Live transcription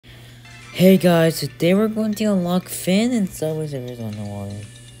Hey guys, today we're going to unlock Finn and Subway Surfers on the water.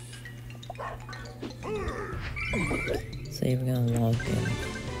 So we're gonna unlock him.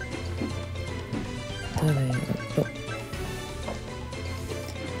 Oh.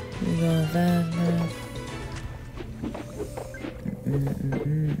 We got that now.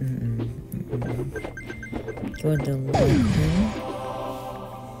 What the lock?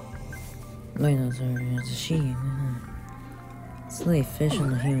 Wait, no, sorry, it's a she. It's like fish on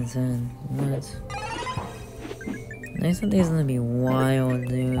the human's head. What? Next one is gonna be wild,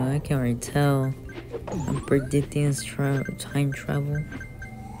 dude. I can't really tell. I'm predicting it's time travel.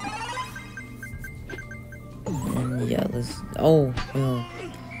 And yeah, let's. Oh, well.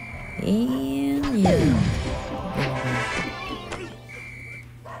 And yeah.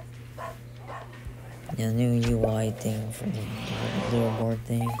 Yeah, new UI thing for the leaderboard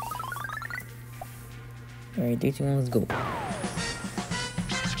thing. Alright, 3, 2, 1, let's go.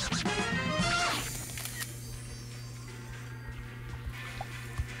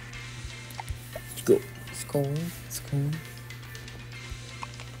 Let's go.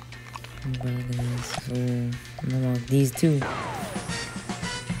 So, unlock these two.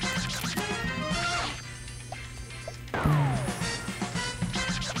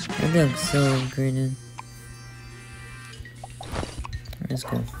 That looks so upgraded. Let's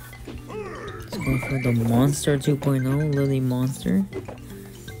go. Let's go for the Monster 2.0, Lily Monster.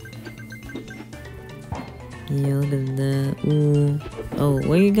 Yeah, look at that. Ooh. Oh,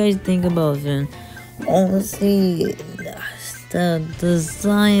 what do you guys think about Finn? Honestly, the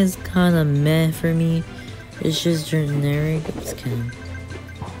design is kind of meh for me. It's just generic. It's kind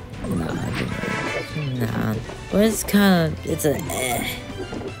of nah. But it's kind of it's a eh.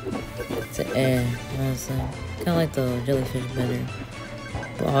 It's a eh. Honestly, kind of like the jellyfish better.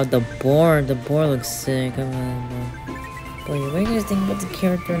 But the boar looks sick. I really know. But yeah, what do you guys think about the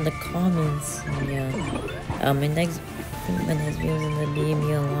character in the comments? Yeah. My next video is gonna be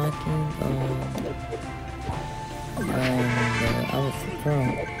me unlocking Outfit Pro.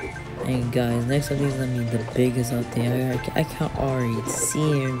 And guys, next video is gonna be the biggest out there. I can't already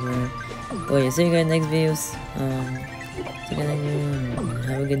see it, bro. But yeah, see you guys next videos. See you guys next video.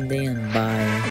 Have a good day and bye.